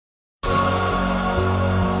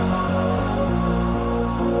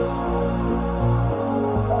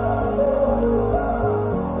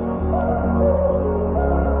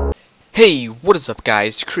Hey, what is up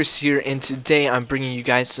guys? Chris here, and today I'm bringing you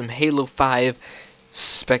guys some Halo 5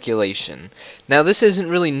 speculation. Now this isn't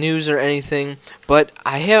really news or anything, but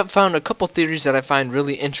I have found a couple theories that I find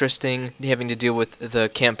really interesting having to deal with the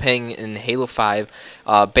campaign in Halo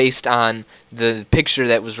 5 based on the picture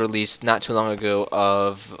that was released not too long ago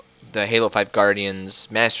of the Halo 5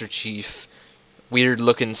 Guardians, Master Chief, weird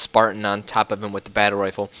looking Spartan on top of him with the battle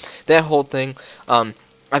rifle. That whole thing.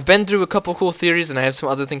 I've been through a couple cool theories, and I have some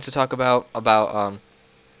other things to talk about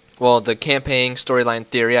well, the campaign storyline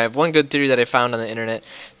theory. I have one good theory that I found on the internet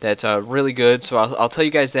that's really good, so I'll tell you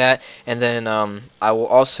guys that, and then I will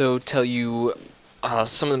also tell you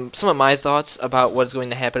some of my thoughts about what's going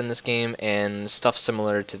to happen in this game and stuff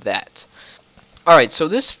similar to that. Alright, so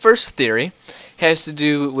this first theory has to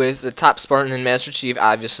do with the top Spartan and Master Chief,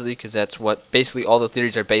 obviously, because that's what basically all the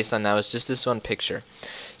theories are based on now, is just this one picture.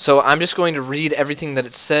 So I'm just going to read everything that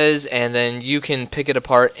it says, and then you can pick it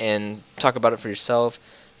apart and talk about it for yourself,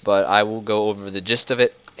 but I will go over the gist of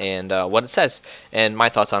it and what it says, and my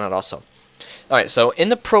thoughts on it also. Alright, so in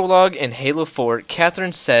the prologue in Halo 4,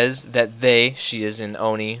 Catherine says that she is in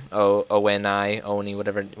Oni, O-N-I, Oni,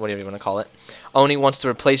 whatever you want to call it, Oni wants to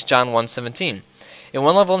replace John 1:17. In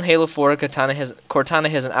one level in Halo 4, Cortana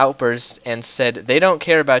has an outburst and said, "They don't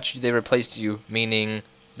care about you, they replaced you," meaning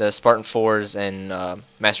the Spartan 4s and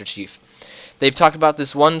Master Chief. They've talked about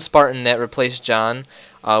this one Spartan that replaced John,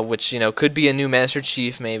 which, could be a new Master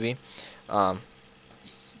Chief, maybe.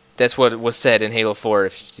 That's what was said in Halo 4,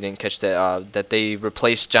 if you didn't catch that, that they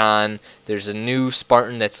replaced John. There's a new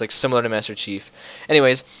Spartan that's like similar to Master Chief.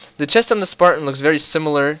 Anyways, the chest on the Spartan looks very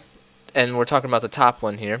similar, and we're talking about the top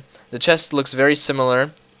one here. The chest looks very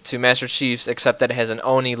similar to Master Chief's, except that it has an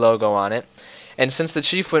Oni logo on it. And since the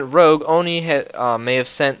Chief went rogue, Oni may have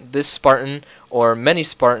sent this Spartan or many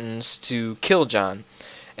Spartans to kill John.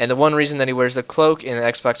 And the one reason that he wears the cloak in the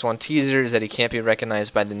Xbox One teaser is that he can't be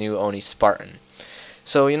recognized by the new Oni Spartan.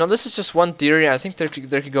 So, this is just one theory. I think there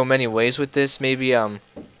could go many ways with this. Maybe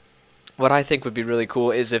what I think would be really cool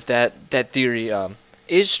is if that theory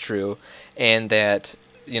is true, and that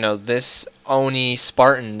this Oni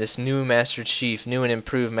Spartan, this new Master Chief, new and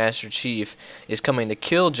improved Master Chief, is coming to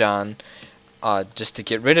kill John, just to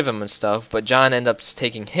get rid of him and stuff, but John ends up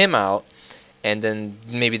taking him out, and then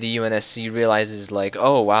maybe the UNSC realizes, like,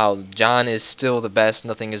 oh wow, John is still the best,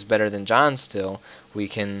 nothing is better than John still, we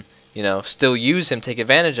can, still use him, take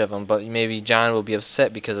advantage of him, but maybe John will be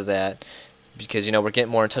upset because of that, because, we're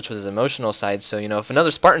getting more in touch with his emotional side, so, if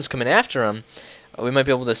another Spartan's coming after him, we might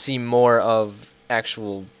be able to see more of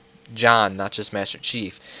actual John, not just Master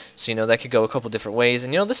Chief. So, that could go a couple different ways.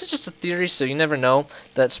 And, this is just a theory, so you never know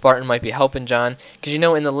that Spartan might be helping John. Because,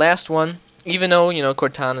 in the last one, even though,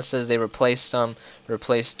 Cortana says they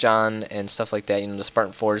replaced John and stuff like that, the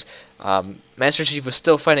Spartan 4s, Master Chief was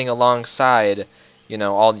still fighting alongside,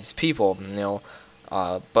 all these people,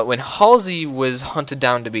 but when Halsey was hunted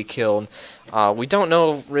down to be killed, we don't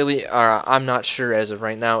know really, I'm not sure as of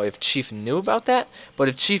right now if Chief knew about that, but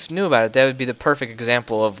if Chief knew about it, that would be the perfect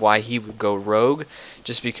example of why he would go rogue,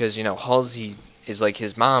 just because, Halsey is like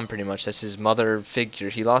his mom pretty much, that's his mother figure.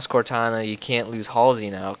 He lost Cortana, you can't lose Halsey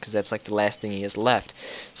now, because that's like the last thing he has left,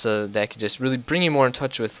 so that could just really bring you more in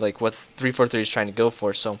touch with like what 343 is trying to go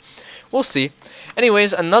for, so we'll see.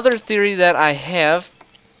 Anyways, another theory that I have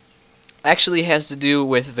actually has to do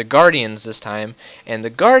with the Guardians this time, and the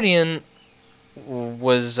Guardian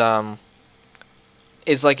was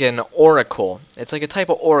is like an oracle. It's like a type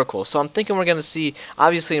of oracle. So I'm thinking we're gonna see.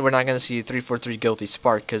 Obviously, we're not gonna see 343 Guilty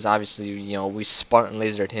Spark, because obviously, we Spartan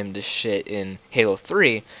lasered him to shit in Halo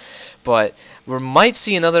 3. But we might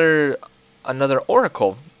see another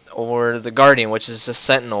oracle, or the Guardian, which is a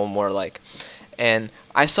Sentinel more like. And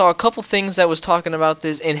I saw a couple things that was talking about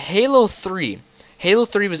this in Halo 3. Halo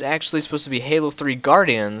 3 was actually supposed to be Halo 3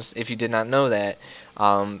 Guardians, if you did not know that.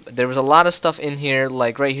 There was a lot of stuff in here,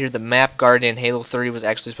 like right here, the map Guardian Halo 3 was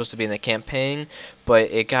actually supposed to be in the campaign,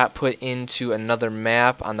 but it got put into another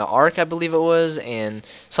map on the Ark, I believe it was, and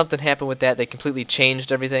something happened with that. They completely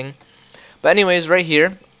changed everything. But anyways, right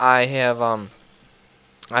here, I have,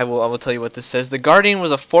 I will tell you what this says. The Guardian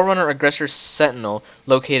was a Forerunner Aggressor Sentinel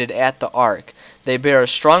located at the Ark. They bear a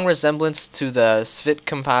strong resemblance to the Svit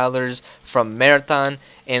compilers from Marathon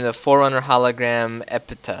and the Forerunner hologram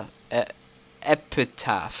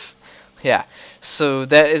Epitaph. Yeah, so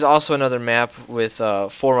that is also another map with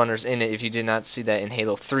Forerunners in it, if you did not see that in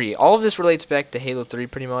Halo 3. All of this relates back to Halo 3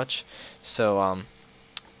 pretty much, so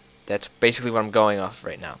that's basically what I'm going off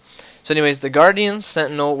right now. So anyways, the Guardian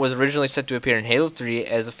Sentinel was originally set to appear in Halo 3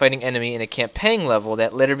 as a fighting enemy in a campaign level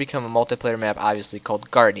that later became a multiplayer map, obviously called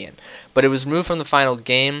Guardian. But it was removed from the final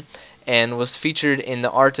game, and was featured in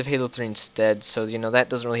the art of Halo 3 instead. So you know that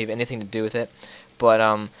doesn't really have anything to do with it. But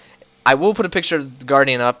I will put a picture of the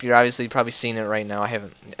Guardian up. You're obviously probably seeing it right now. I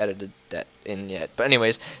haven't edited that in yet. But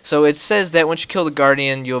anyways, so it says that once you kill the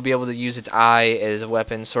Guardian, you'll be able to use its eye as a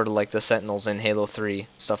weapon, sort of like the Sentinels in Halo 3,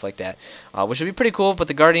 stuff like that. Which would be pretty cool, but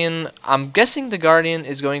the Guardian, I'm guessing the Guardian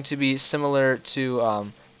is going to be similar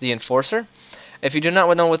to the Enforcer. If you do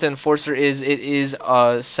not know what the Enforcer is, it is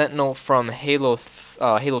a Sentinel from Halo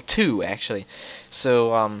 2, actually.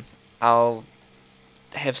 So I'll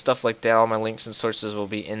have stuff like that. All my links and sources will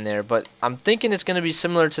be in there, but I'm thinking it's going to be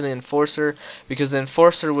similar to the Enforcer, because the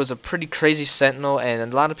Enforcer was a pretty crazy Sentinel,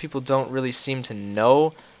 and a lot of people don't really seem to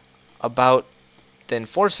know about the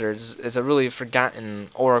Enforcer. It's a really forgotten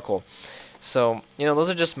Oracle. So you know, those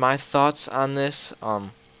are just my thoughts on this.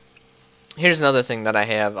 Here's another thing that I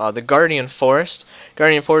have, the Guardian Forest.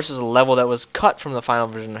 Guardian Forest is a level that was cut from the final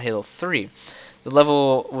version of Halo 3. The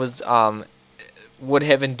level was would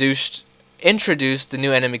have introduced the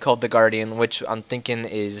new enemy called the Guardian, which I'm thinking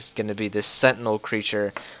is going to be this Sentinel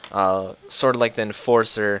creature, sort of like the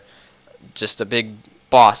Enforcer, just a big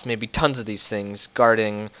boss, maybe tons of these things,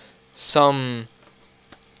 guarding some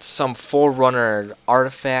Forerunner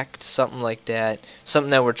artifact, something like that, something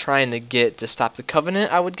that we're trying to get to stop the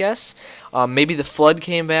Covenant, I would guess. Maybe the Flood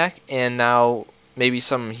came back, and now maybe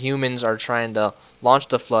some humans are trying to launch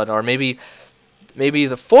the Flood, or maybe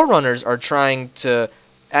the Forerunners are trying to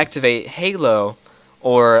activate Halo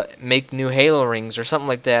or make new Halo rings or something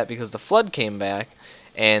like that, because the Flood came back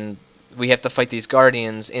and we have to fight these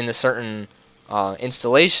Guardians in the certain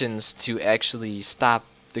installations to actually stop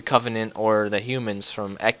the Covenant or the humans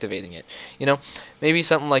from activating it. You know, maybe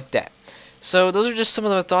something like that. So those are just some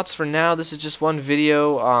of the thoughts for now. This is just one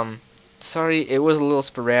video. Sorry, it was a little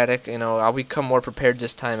sporadic. You know, I'll become more prepared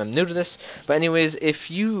this time. I'm new to this. But anyways, if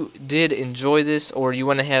you did enjoy this, or you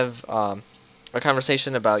want to have a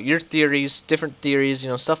conversation about your theories, different theories, you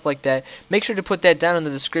know, stuff like that, make sure to put that down in the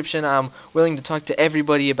description. I'm willing to talk to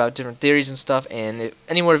everybody about different theories and stuff, and if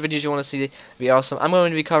any more videos you want to see, it'd be awesome. I'm going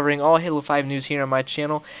to be covering all Halo 5 news here on my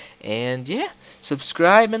channel, and yeah,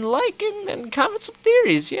 subscribe and like and comment some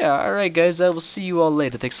theories. Yeah, alright guys, I will see you all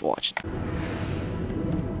later. Thanks for watching.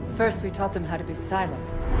 First we taught them how to be silent.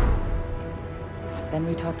 Then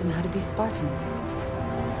we taught them how to be Spartans.